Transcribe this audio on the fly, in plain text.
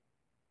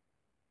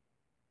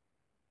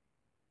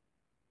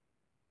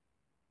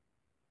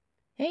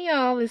Hey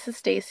y'all, this is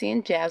Stacy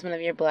and Jasmine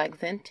of your Black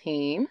Zen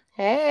team.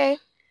 Hey.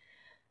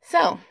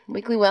 So,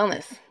 weekly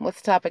wellness.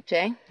 What's the topic,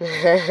 Jay?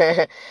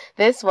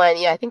 This one,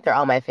 I think they're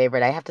all my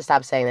favorite. I have to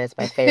stop saying that it's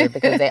my favorite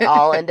because they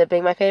all end up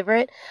being my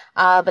favorite.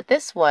 But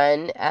this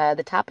one,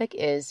 the topic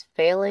is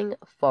failing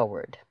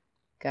forward.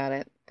 Got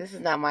it. This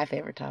is not my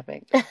favorite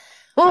topic.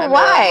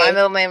 Why? My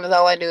middle name is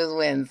All I Do Is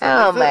Win. So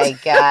oh my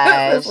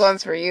gosh. This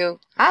one's for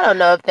you. I don't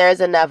know if there's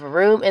enough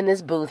room in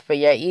this booth for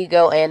your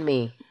ego and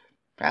me.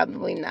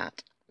 Probably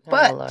not.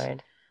 Oh,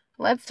 Lord.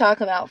 Let's talk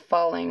about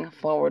falling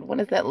forward. What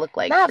does that look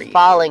like Not for you?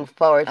 falling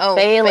forward,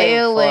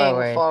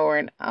 failing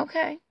forward.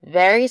 Okay.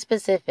 Very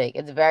specific.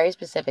 It's very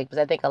specific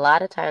because I think a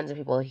lot of times when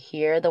people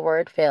hear the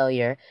word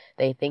failure,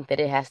 they think that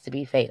it has to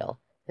be fatal.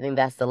 I think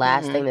that's the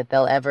last thing that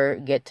they'll ever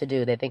get to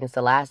do. They think it's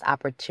the last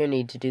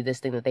opportunity to do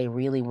this thing that they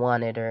really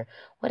wanted or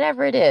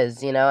whatever it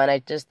is, And I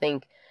just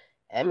think,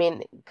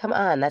 come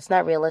on, that's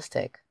not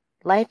realistic.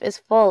 Life is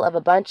full of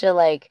a bunch of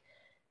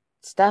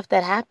stuff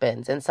that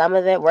happens, and some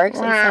of it works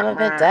and some of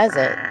it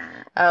doesn't.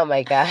 Oh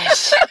my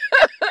gosh.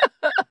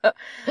 I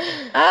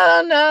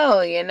don't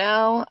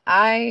know,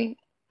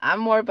 I'm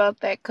more about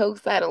that Coke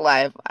side of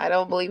life. I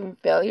don't believe in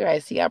failure. I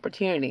see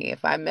opportunity.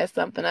 If I mess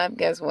something up,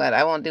 guess what?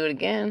 I won't do it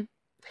again.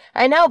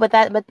 I know, but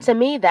to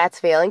me that's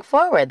failing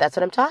forward. That's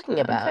what I'm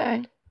talking about.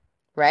 Okay.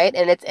 Right?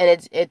 And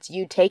it's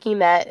you taking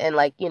that and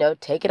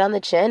take it on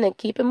the chin and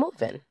keep it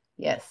moving.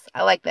 Yes,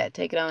 I like that.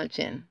 Take it on the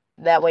chin.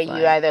 That way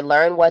you either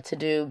learn what to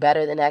do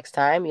better the next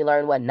time, you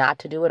learn what not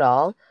to do at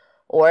all,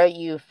 or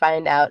you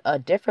find out a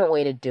different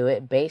way to do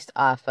it based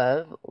off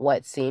of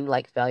what seemed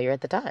like failure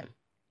at the time.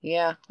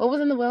 Yeah. What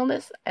was in the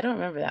wellness? I don't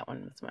remember that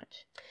one as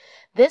much.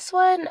 This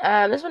one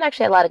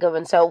actually had a lot of good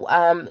ones. So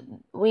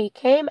we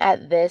came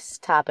at this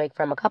topic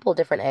from a couple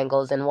different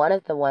angles, and one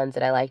of the ones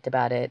that I liked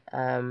about it,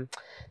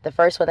 the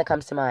first one that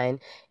comes to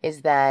mind,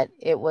 is that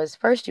it was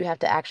first you have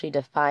to actually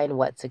define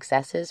what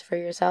success is for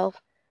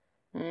yourself.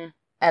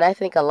 And I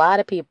think a lot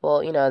of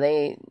people,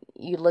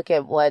 you look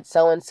at what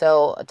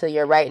so-and-so to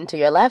your right and to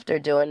your left are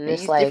doing, and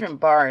it's like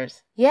different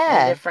bars.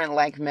 Yeah.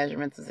 Different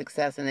measurements of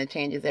success, and it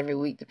changes every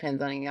week,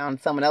 depends on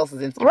someone else's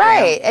Instagram.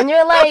 Right. And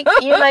you're like,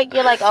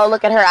 oh,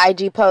 look at her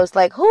IG post.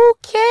 Like, who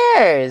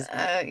cares?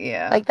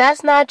 Yeah.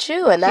 That's not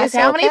you, and that's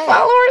how many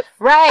followers?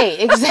 Right,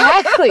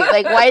 exactly.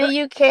 Why do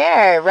you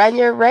care? Run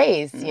your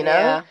race,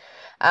 Yeah.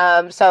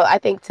 So I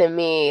think to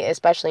me,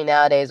 especially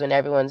nowadays when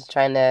everyone's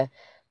trying to,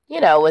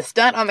 with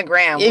stunt on the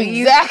gram.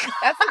 Exactly.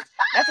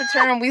 That's a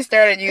term we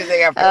started using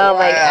after a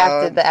while.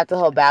 After the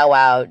whole Bow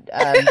Wow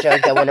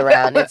joke that went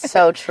around. It's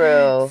so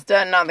true.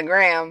 Stunting on the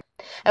gram.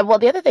 And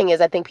the other thing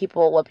is, I think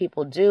what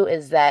people do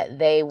is that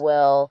they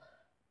will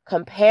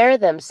compare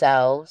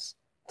themselves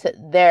to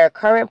their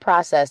current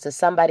process to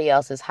somebody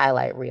else's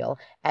highlight reel.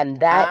 And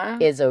that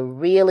is a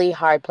really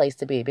hard place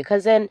to be,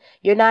 because then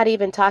you're not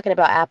even talking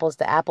about apples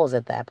to apples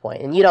at that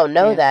point. And you don't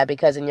know that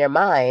because in your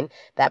mind,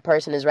 that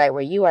person is right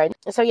where you are.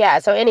 So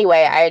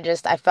anyway,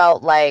 I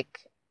felt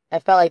like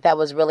that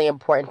was really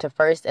important to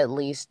first at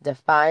least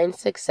define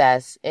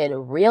success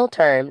in real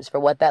terms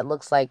for what that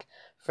looks like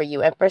for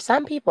you. And for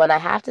some people, and I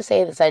have to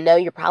say this, I know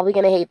you're probably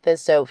going to hate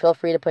this, so feel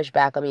free to push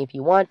back on me if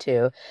you want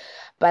to.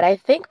 But I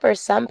think for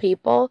some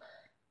people,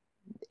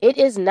 it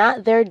is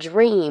not their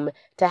dream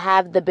to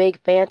have the big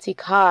fancy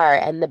car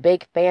and the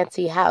big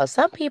fancy house.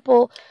 Some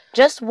people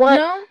just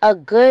want a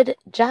good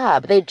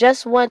job. They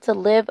just want to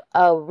live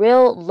a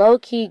real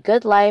low-key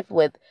good life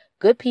with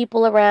good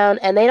people around,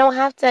 and they don't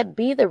have to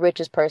be the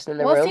richest person in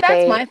the room. Well, see,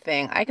 that's my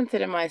thing. I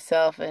consider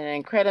myself an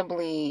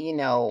incredibly,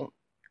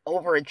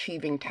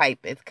 overachieving type.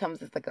 It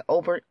comes as an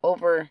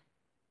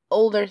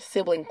older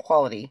sibling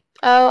quality.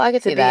 Oh, I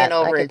could see that.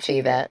 I could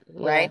see that.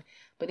 Yeah. Right?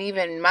 But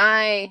even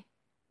my,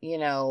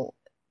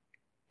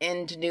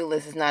 end to-do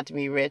list is not to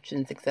be rich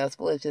and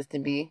successful. It's just to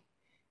be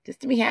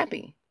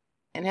happy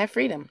and have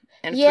freedom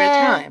and free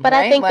time. But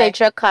right? I think that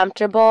you're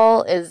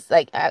comfortable is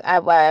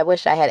I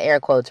wish I had air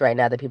quotes right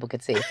now that people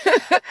could see.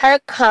 Her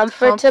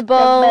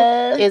comfortable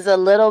is a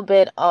little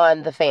bit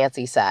on the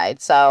fancy side.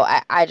 So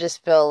I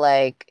just feel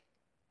like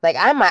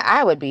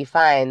I would be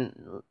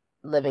fine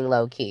living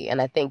low key,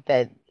 and I think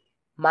that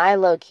my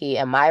low key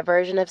and my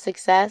version of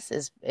success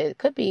it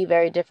could be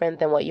very different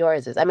than what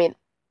yours is. I mean,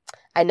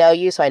 I know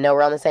you, so I know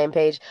we're on the same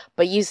page.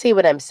 But you see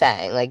what I'm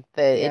saying?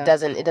 It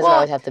doesn't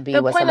always have to be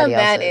what somebody else is. The point of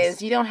that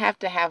is you don't have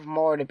to have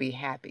more to be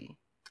happy.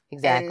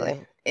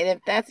 Exactly. And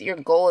if that's your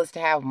goal is to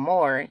have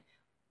more,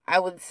 I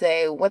would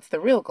say, what's the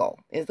real goal?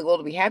 Is the goal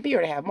to be happy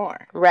or to have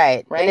more?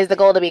 Right. And is the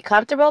goal to be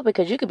comfortable?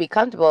 Because you could be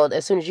comfortable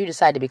as soon as you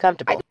decide to be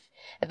comfortable.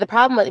 The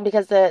problem,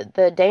 because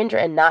the danger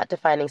in not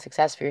defining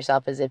success for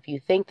yourself is if you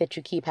think that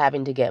you keep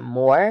having to get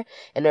more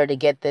in order to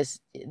get this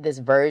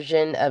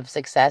version of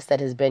success that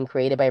has been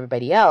created by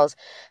everybody else,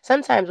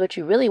 sometimes what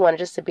you really want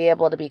is just to be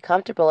able to be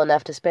comfortable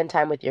enough to spend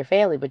time with your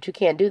family, but you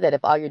can't do that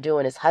if all you're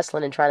doing is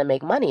hustling and trying to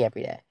make money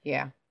every day.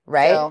 Yeah.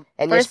 Right? So,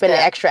 and you're spending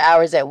extra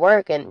hours at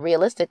work, and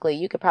realistically,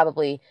 you could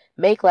probably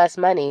make less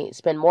money,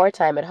 spend more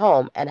time at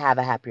home, and have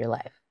a happier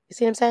life. You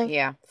see what I'm saying?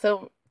 Yeah.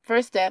 So,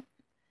 first step,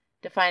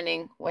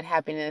 defining what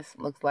happiness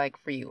looks like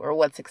for you or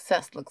what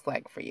success looks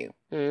like for you.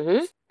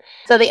 Mm-hmm.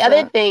 So the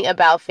other thing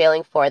about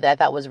failing forward that I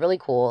thought was really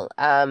cool,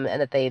 and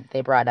that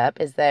they brought up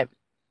is that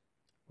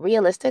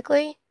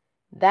realistically,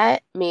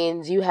 that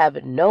means you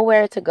have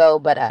nowhere to go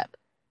but up.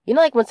 You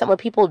know, like when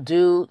people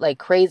do like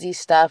crazy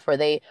stuff or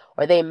they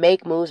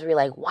make moves where you're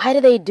like, why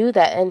do they do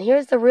that? And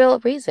here's the real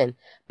reason: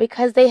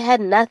 because they had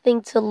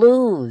nothing to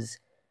lose.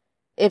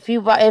 If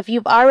you've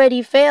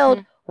already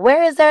failed,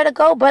 where is there to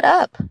go but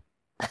up?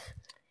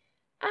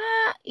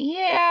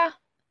 Yeah,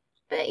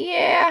 but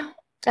yeah.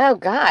 Oh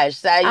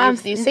gosh,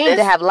 you seem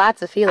to have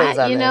lots of feelings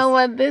on this. You know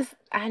what?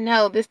 I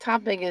know this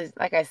topic is,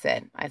 like I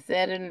said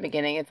in the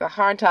beginning, it's a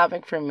hard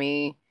topic for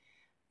me.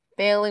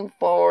 Failing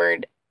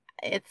forward,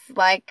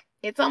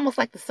 it's almost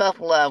like the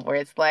self-love, where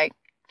it's like,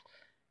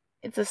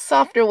 it's a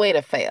softer way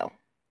to fail.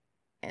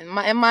 In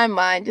my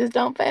mind, just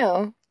don't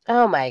fail.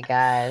 Oh my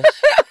gosh.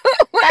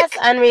 That's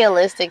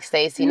unrealistic,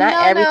 Stacey. Not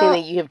everything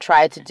that you have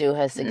tried to do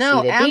has succeeded.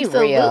 No,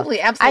 absolutely, be real.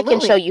 Absolutely. I can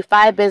show you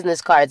 5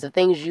 business cards of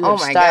things you have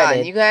started. Oh my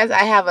God, you guys!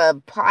 I have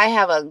a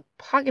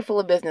pocket full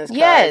of business cards.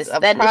 Yes,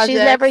 that she's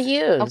never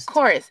used. Of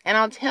course, and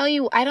I'll tell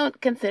you, I don't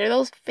consider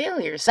those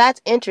failures.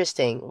 That's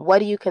interesting. What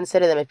do you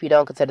consider them if you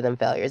don't consider them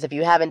failures? If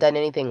you haven't done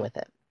anything with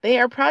it, they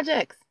are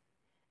projects.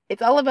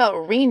 It's all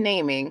about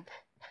renaming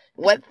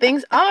what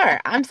things are.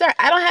 I'm sorry,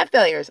 I don't have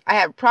failures. I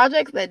have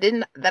projects that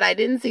I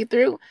didn't see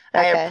through. Okay.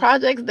 I have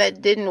projects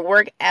that didn't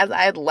work as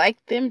I'd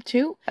like them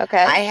to.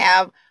 Okay. I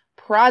have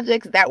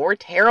projects that were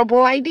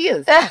terrible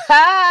ideas.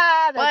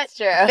 That's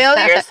true.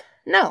 Failures?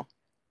 No.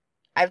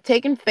 I've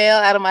taken fail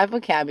out of my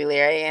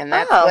vocabulary, and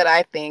that's what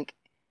I think.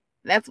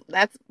 That's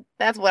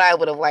what I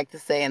would have liked to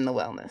say in the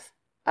wellness.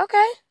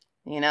 Okay.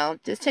 You know,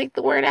 just take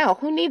the word out.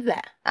 Who needs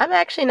that? I'm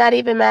actually not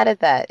even mad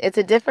at that. It's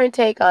a different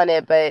take on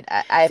it, but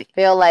I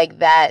feel like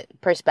that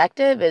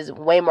perspective is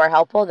way more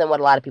helpful than what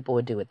a lot of people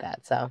would do with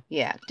that. So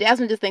yeah,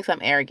 Jasmine just thinks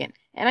I'm arrogant,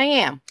 and I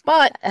am.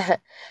 But I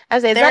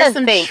was saying, it's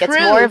not a think; truth.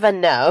 It's more of a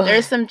no.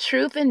 There's some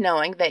truth in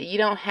knowing that you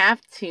don't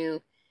have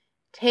to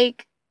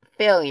take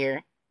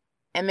failure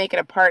and make it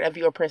a part of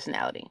your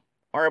personality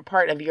or a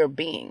part of your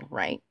being,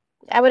 right?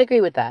 I would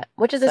agree with that,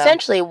 which is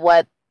essentially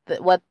what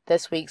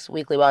this week's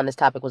weekly wellness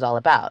topic was all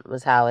about,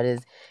 was how it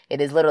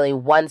is literally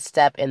one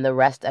step in the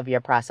rest of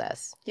your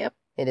process. Yep.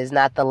 It is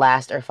not the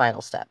last or final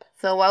step.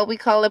 So while we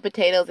call it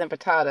potatoes and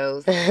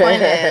potatoes, the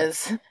point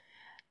is,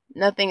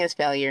 nothing is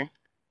failure.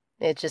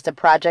 It's just a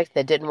project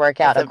that didn't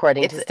work out,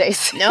 according to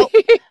Stacey. Nope.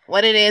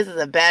 What it is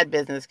a bad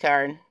business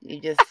card.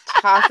 You just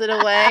toss it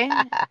away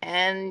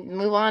and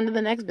move on to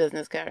the next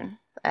business card.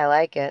 I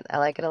like it. I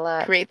like it a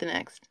lot. Create the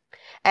next.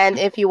 And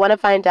if you want to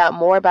find out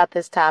more about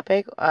this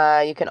topic,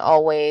 you can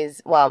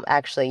always, well,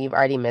 actually, you've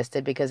already missed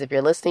it, because if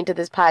you're listening to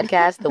this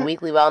podcast, the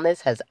Weekly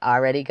Wellness has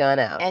already gone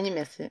out. And you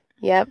missed it.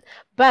 Yep.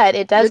 But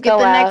it does go out.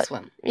 You'll get the next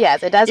one.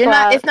 Yes, it does go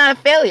out. It's not a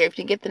failure if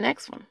you get the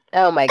next one.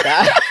 Oh my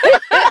God.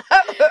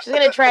 She's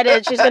gonna try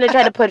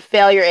to put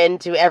failure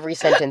into every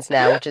sentence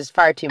now, which is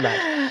far too much.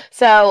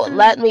 So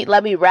let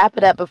me wrap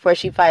it up before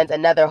she finds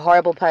another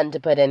horrible pun to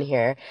put in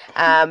here.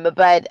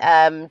 But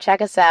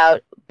check us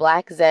out,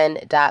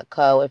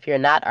 blackzen.co. If you're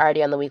not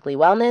already on the Weekly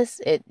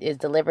Wellness, it is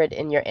delivered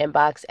in your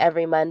inbox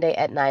every Monday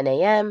at 9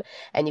 a.m.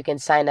 and you can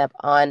sign up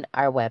on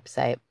our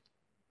website.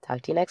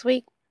 Talk to you next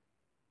week.